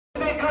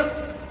く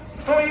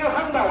そういう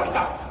判断をし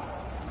た。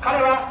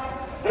彼は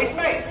でき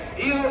ない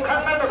理由を考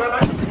えたことはな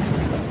い。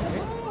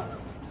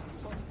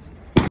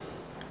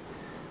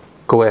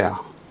各位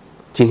啊，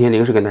今天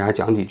临时跟大家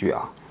讲几句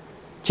啊。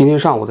今天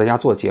上午在家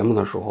做节目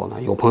的时候呢，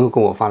有朋友给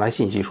我发来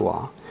信息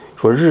说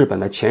说日本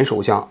的前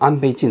首相安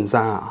倍晋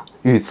三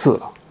遇刺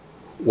了。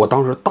我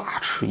当时大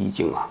吃一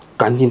惊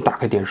赶紧打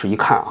开电视一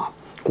看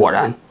果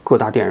然各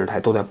大电视台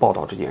都在报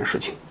道这件事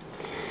情。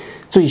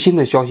最新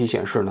的消息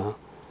显示呢，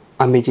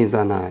安倍晋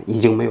三呢已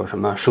经没有什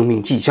么生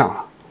命迹象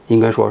了，应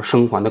该说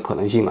生还的可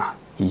能性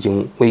已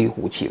经微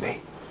乎其微。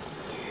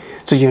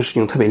这件事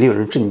情特别令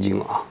人震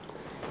惊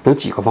有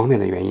几个方面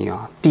的原因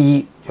第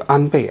一，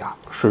安倍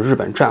是日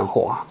本战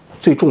后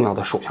最重要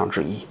的首相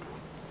之一。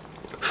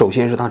首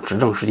先是他执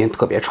政时间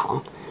特别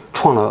长，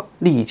创了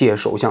历届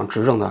首相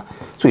执政的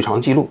最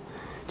长纪录。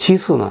其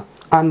次呢，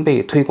安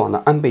倍推广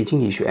的安倍经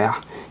济学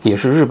也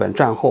是日本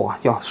战后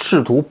要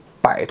试图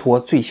摆脱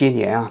这些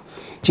年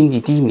经济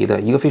低迷的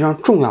一个非常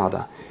重要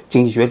的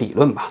经济学理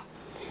论吧。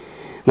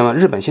那么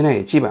日本现在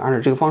也基本按照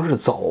这个方式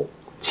走。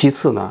其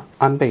次呢，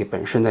安倍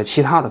本身在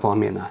其他的方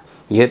面呢，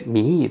也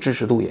民意支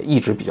持度也一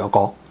直比较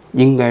高。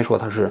应该说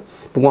他是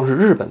不光是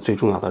日本最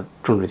重要的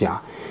政治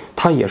家，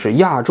他也是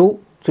亚洲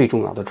最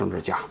重要的政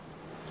治家。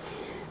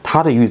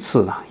他的遇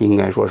刺呢，应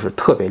该说是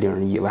特别令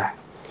人意外。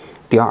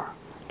第二，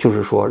就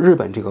是说日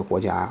本这个国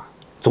家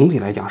总体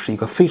来讲是一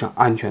个非常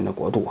安全的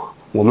国度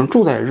我们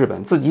住在日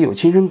本，自己有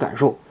亲身感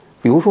受。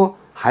比如说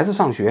孩子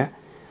上学，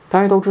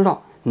大家都知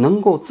道，能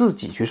够自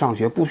己去上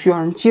学不需要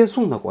人接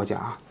送的国家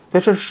在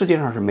这世界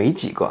上是没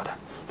几个的。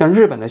但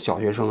日本的小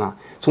学生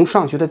从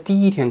上学的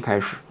第一天开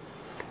始，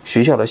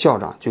学校的校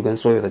长就跟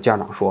所有的家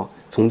长说，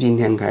从今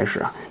天开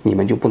始你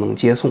们就不能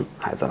接送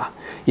孩子了，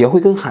也会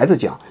跟孩子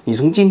讲，你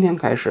从今天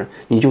开始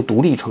你就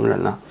独立成人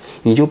了，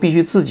你就必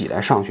须自己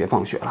来上学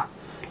放学了。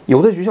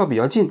有的学校比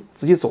较近，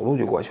自己走路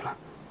就过去了；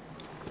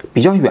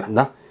比较远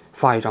的，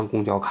发一张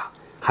公交卡，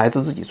孩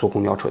子自己坐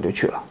公交车就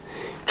去了。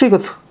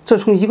这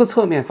从一个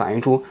侧面反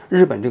映出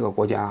日本这个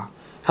国家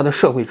它的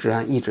社会治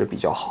安一直比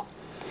较好。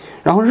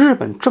然后日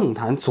本政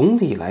坛总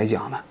体来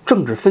讲呢，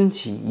政治分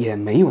歧也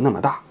没有那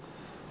么大，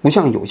不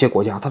像有些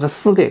国家它的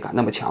撕裂感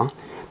那么强。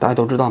大家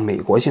都知道美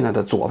国现在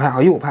的左派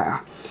和右派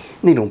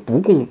那种不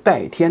共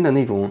戴天的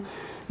那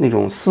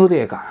种撕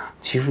裂感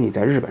其实你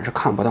在日本是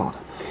看不到的。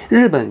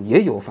日本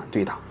也有反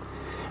对党，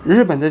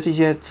日本的这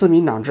些自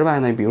民党之外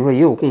呢，比如说也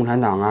有共产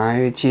党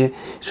一些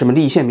什么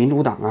立宪民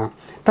主党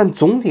但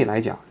总体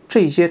来讲，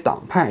这些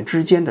党派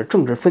之间的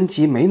政治分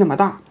歧没那么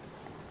大。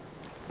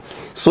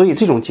所以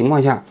这种情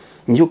况下，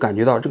你就感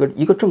觉到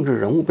一个政治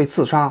人物被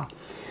刺杀，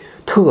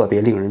特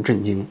别令人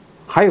震惊。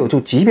还有就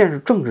即便是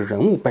政治人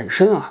物本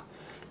身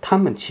他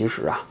们其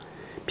实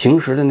平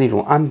时的那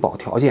种安保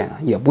条件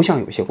也不像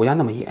有些国家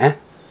那么严。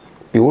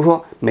比如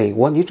说美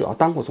国，你只要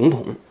当过总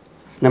统，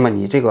那么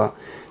你这个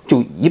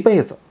就一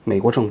辈子美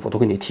国政府都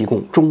给你提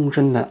供终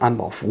身的安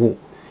保服务。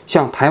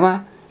像台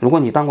湾，如果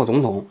你当过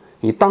总统，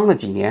你当了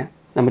几年，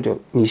那么就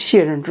你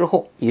卸任之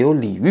后也有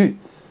礼遇，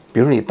比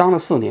如说你当了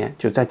4年，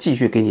就再继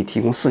续给你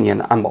提供4年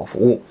的安保服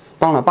务，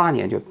当了8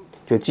年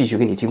就继续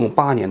给你提供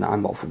8年的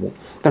安保服务。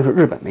但是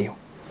日本没有，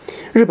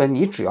日本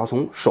你只要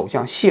从首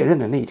相卸任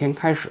的那一天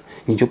开始，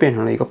你就变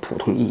成了一个普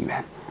通议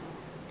员，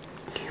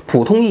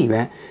普通议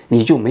员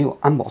你就没有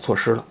安保措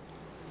施了。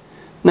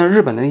那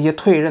日本的那些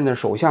退任的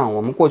首相，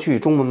我们过去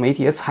中文媒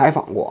体也采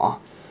访过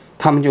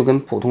他们就跟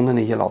普通的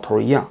那些老头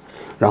一样，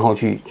然后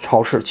去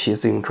超市骑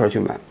自行车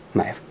去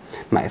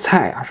买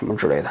菜什么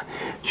之类的，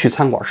去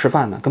餐馆吃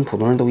饭呢，跟普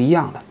通人都一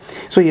样的。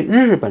所以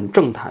日本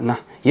政坛呢，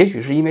也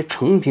许是因为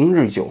承平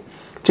日久，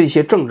这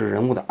些政治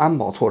人物的安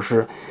保措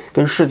施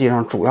跟世界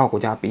上主要国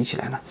家比起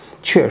来呢，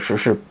确实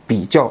是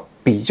比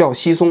较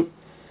稀松。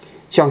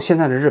像现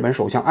在的日本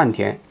首相岸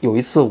田，有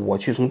一次我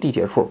去从地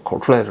铁口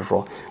出来的时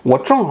候，我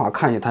正好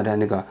看见他在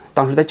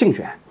当时在竞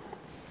选，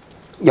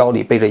腰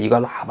里背着一个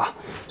喇叭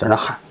在那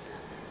喊，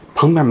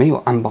旁边没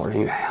有安保人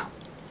员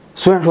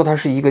虽然说他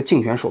是一个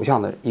竞选首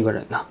相的一个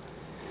人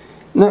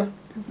那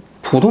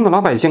普通的老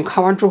百姓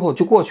看完之后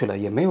就过去了，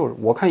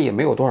我看也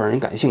没有多少人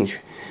感兴趣。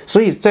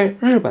所以在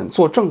日本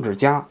做政治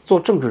家、做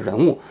政治人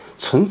物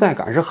存在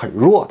感是很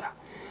弱的。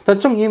但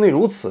正因为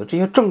如此，这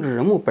些政治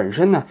人物本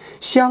身呢，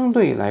相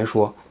对来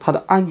说他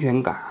的安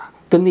全感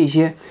跟那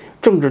些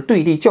政治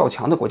对立较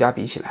强的国家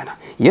比起来呢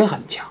也很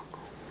强。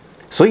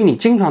所以你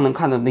经常能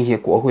看到那些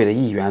国会的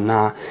议员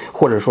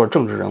或者说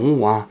政治人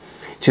物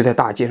就在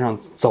大街上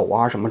走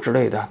什么之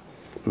类的，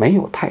没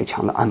有太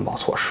强的安保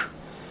措施。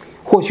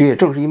或许也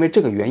正是因为这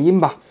个原因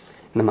吧，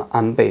那么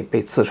安倍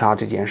被刺杀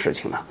这件事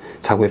情呢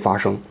才会发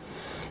生。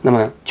那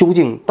么究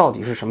竟到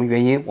底是什么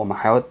原因，我们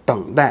还要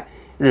等待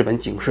日本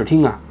警视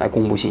厅来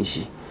公布信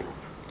息。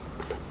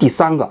第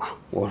三个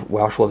我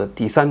要说的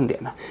第3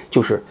点呢，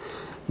就是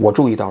我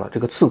注意到了这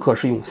个刺客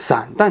是用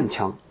散弹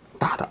枪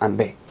打的安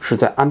倍，是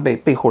在安倍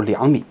背后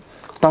2米。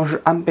当时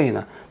安倍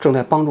呢正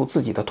在帮助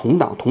自己的同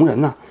党同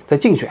仁在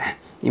竞选，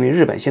因为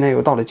日本现在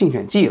又到了竞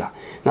选季了。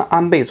那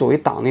安倍作为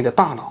党内的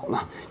大佬呢，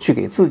去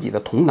给自己的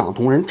同党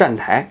同仁站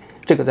台，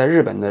这个在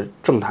日本的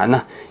政坛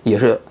呢也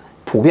是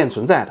普遍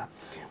存在的。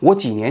我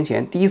几年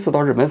前第一次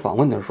到日本访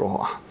问的时候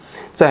啊，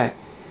在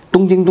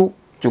东京都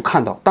就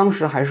看到，当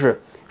时还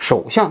是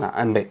首相的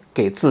安倍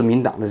给自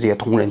民党的这些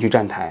同仁去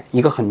站台，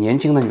一个很年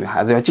轻的女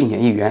孩子要竞选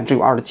议员，只有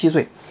27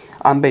岁，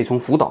安倍从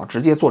福岛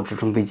直接坐直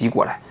升飞机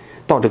过来，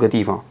到这个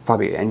地方发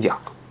表演讲，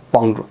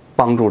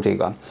帮助这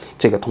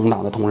个同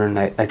党的同仁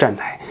来站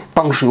台。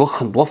当时有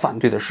很多反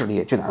对的势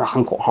力就在那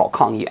喊口号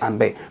抗议安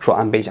倍，说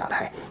安倍下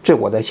台，这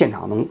我在现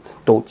场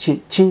都亲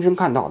身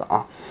看到的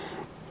啊。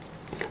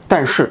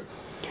但是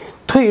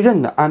退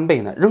任的安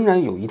倍呢，仍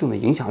然有一定的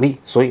影响力，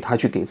所以他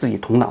去给自己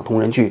同党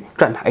同仁去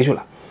站台去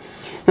了。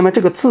那么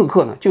这个刺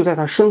客呢，就在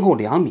他身后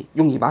2米，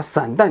用一把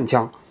散弹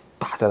枪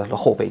打在他的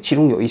后背，其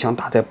中有一枪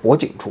打在脖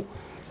颈处。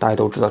大家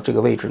都知道这个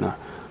位置呢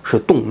是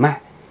动脉，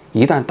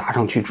一旦打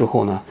上去之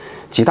后呢，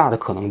极大的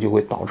可能就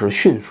会导致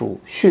迅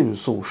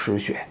速失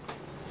血。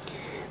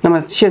那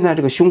么现在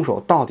这个凶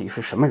手到底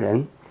是什么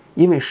人，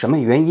因为什么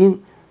原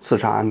因刺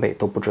杀安倍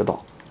都不知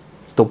道，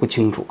都不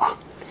清楚啊。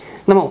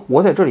那么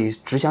我在这里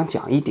只想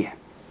讲一点，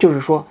就是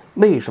说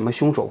为什么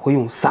凶手会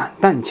用散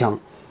弹枪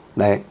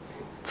来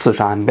刺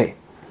杀安倍。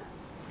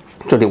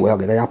这里我要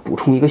给大家补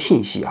充一个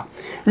信息啊，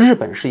日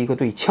本是一个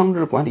对枪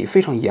支管理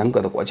非常严格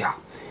的国家，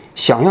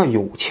想要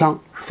有枪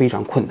是非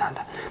常困难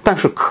的，但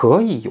是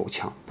可以有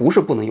枪，不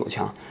是不能有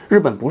枪。日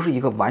本不是一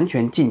个完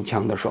全禁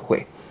枪的社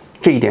会，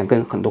这一点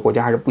跟很多国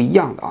家还是不一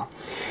样的啊。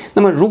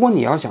那么如果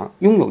你要想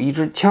拥有一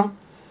支枪，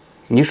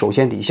你首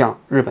先得向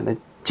日本的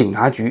警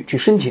察局去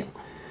申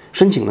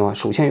请的话，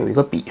首先有一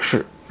个笔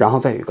试，然后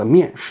再有一个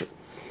面试。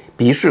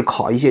笔试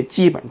考一些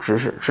基本知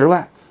识之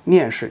外，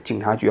面试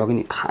警察局要跟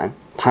你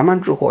谈完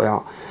之后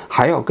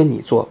还要跟你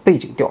做背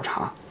景调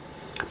查，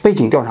背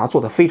景调查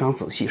做得非常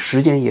仔细，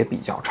时间也比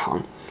较长。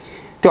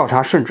调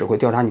查甚至会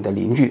调查你的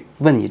邻居，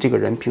问你这个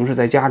人平时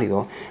在家里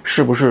头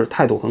是不是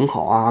态度很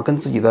好啊，跟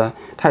自己的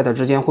太太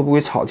之间会不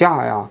会吵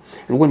架呀？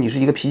如果你是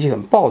一个脾气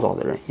很暴躁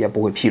的人，也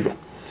不会批准。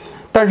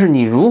但是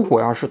你如果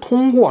要是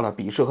通过了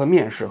笔试和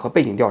面试和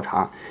背景调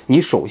查，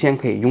你首先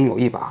可以拥有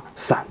一把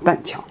散弹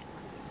枪。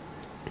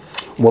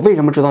我为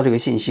什么知道这个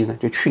信息呢？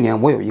就去年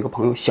我有一个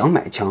朋友想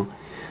买枪，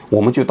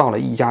我们就到了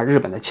一家日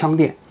本的枪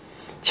店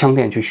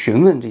去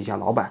询问这家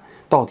老板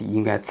到底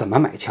应该怎么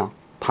买枪，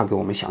他给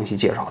我们详细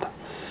介绍的。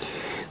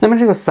那么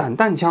这个散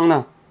弹枪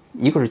呢，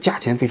一个是价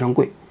钱非常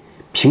贵，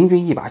平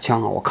均一把枪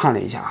啊，我看了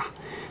一下啊，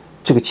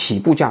这个起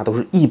步价都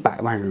是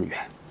100万日元，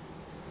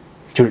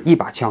就是一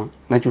把枪，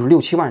那就是6、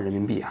7万人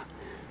民币啊，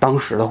当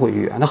时的汇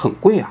率啊，那很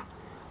贵啊，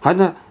还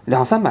那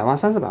2、300万、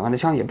3、400万的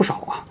枪也不少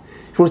啊，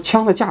说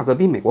枪的价格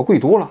比美国贵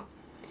多了。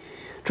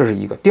这是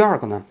一个。第二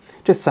个呢，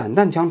这散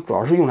弹枪主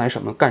要是用来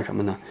干什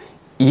么呢？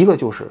一个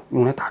就是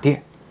用来打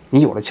猎，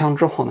你有了枪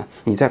之后呢，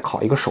你再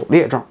考一个狩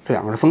猎证，这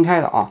2个是分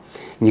开的啊。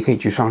你可以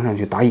去上山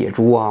去打野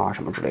猪啊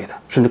什么之类的，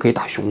甚至可以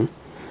打熊。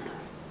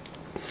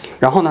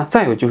然后呢，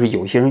再有就是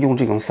有些人用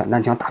这种散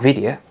弹枪打飞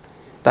碟，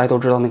大家都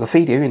知道那个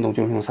飞碟运动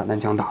就是用散弹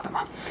枪打的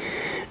嘛。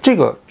这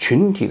个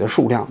群体的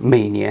数量，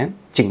每年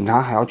警察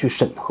还要去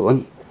审核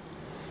你，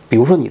比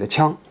如说你的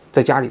枪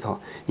在家里头，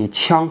你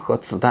枪和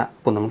子弹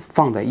不能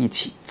放在一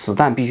起，子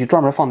弹必须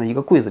专门放在一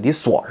个柜子里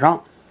锁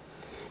上。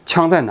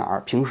枪在哪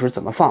儿，平时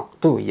怎么放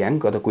都有严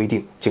格的规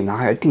定，警察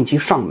还要定期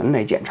上门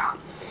来检查。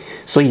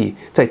所以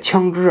在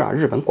枪支啊，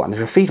日本管的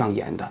是非常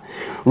严的。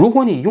如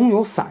果你拥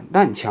有散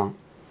弹枪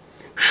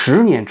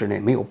，10年之内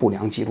没有不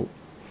良记录，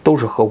都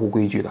是合乎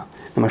规矩的，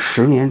那么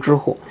10年之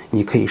后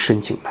你可以申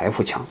请来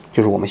福枪，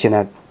就是我们现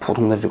在普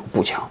通的这个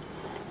步枪。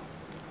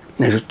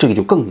这个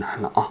就更难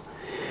了啊。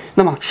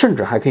那么甚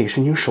至还可以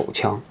申请手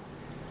枪。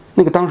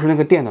当时那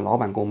个店的老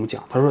板跟我们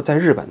讲，他说在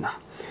日本呢，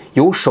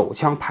有手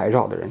枪牌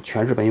照的人，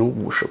全日本有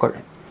50个人，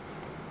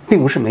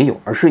并不是没有，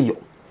而是有。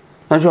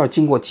那就要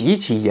经过极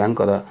其严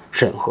格的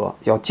审核，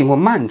要经过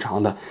漫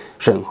长的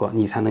审核，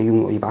你才能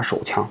拥有一把手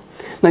枪。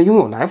那拥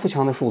有来福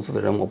枪的数字的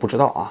人我不知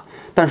道啊，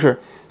但是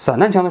散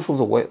弹枪的数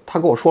字他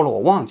跟我说了，我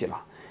忘记了。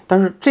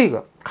但是这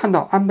个看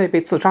到安倍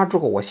被刺杀之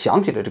后，我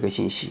想起了这个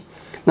信息。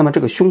那么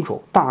这个凶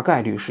手大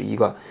概率是一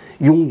个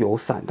拥有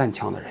散弹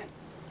枪的人，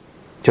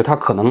就他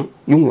可能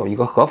拥有一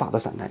个合法的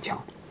散弹枪。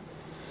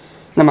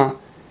那么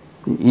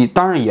你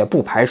当然也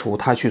不排除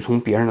他去从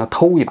别人那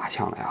偷一把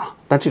枪来啊，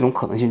但这种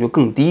可能性就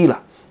更低了。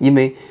因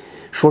为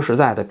说实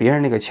在的，别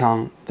人那个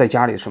枪在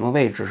家里什么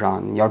位置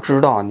上，你要知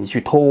道，你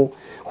去偷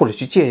或者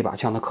去借一把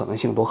枪的可能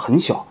性都很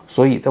小。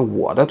所以在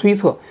我的推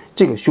测，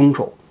这个凶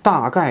手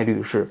大概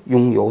率是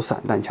拥有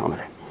散弹枪的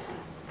人。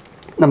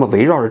那么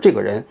围绕着这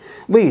个人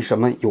为什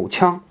么有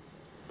枪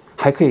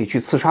还可以去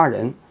刺杀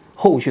人，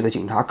后续的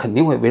警察肯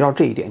定会围绕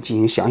这一点进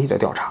行详细的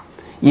调查，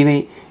因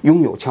为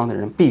拥有枪的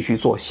人必须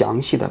做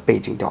详细的背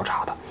景调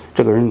查的。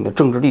这个人你的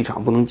政治立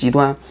场不能极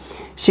端，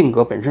性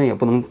格本身也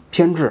不能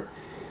偏执。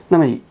那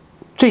么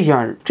这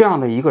样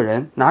的一个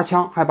人拿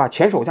枪还把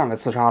前首相给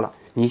刺杀了，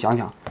你想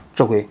想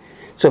这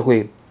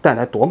会带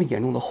来多么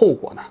严重的后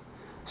果呢？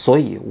所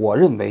以我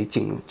认为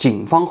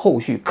警方后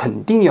续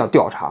肯定要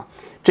调查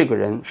这个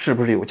人是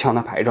不是有枪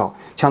的牌照，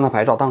枪的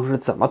牌照当时是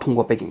怎么通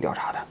过背景调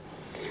查的。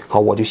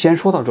好，我就先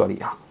说到这里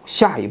啊。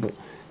下一步，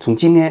从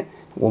今天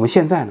我们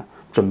现在呢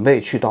准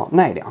备去到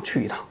奈良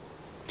去一趟，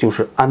就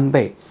是安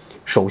倍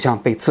首相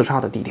被刺杀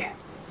的地点，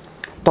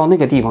到那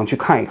个地方去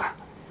看一看。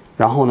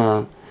然后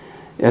呢，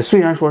虽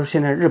然说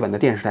现在日本的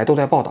电视台都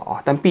在报道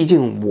啊，但毕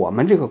竟我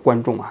们这个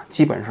观众啊，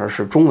基本上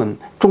是中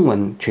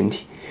文群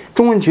体。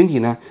中文群体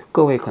呢，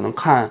各位可能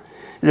看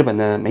日本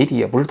的媒体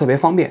也不是特别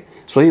方便，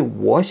所以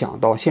我想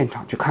到现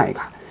场去看一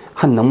看，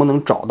看能不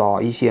能找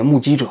到一些目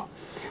击者，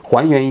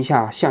还原一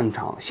下现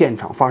场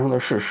发生的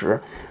事实。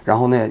然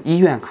后呢，医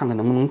院看看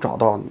能不能找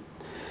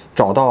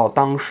到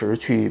当时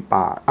去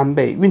把安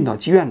倍运到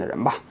医院的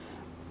人吧。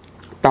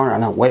当然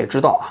了，我也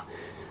知道啊，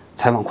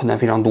采访困难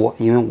非常多，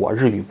因为我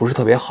日语不是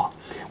特别好，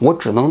我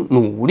只能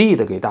努力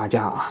的给大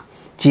家啊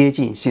接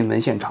近新闻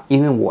现场。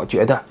因为我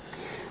觉得，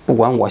不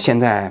管我现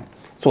在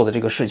做的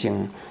这个事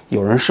情，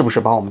有人是不是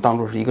把我们当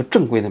作是一个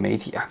正规的媒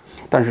体啊，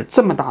但是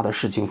这么大的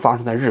事情发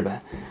生在日本，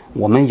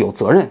我们有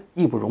责任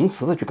义不容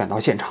辞的去赶到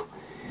现场。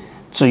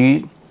至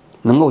于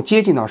能够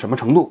接近到什么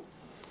程度，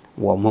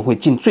我们会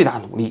尽最大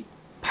努力。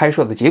拍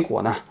摄的结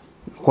果呢，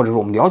或者是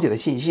我们了解的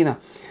信息呢，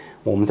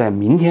我们在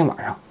明天晚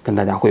上跟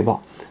大家汇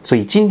报。所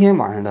以今天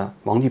晚上的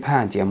王局拍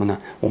案节目呢，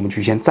我们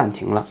就先暂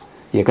停了，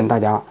也跟大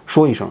家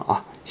说一声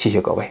啊，谢谢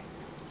各位。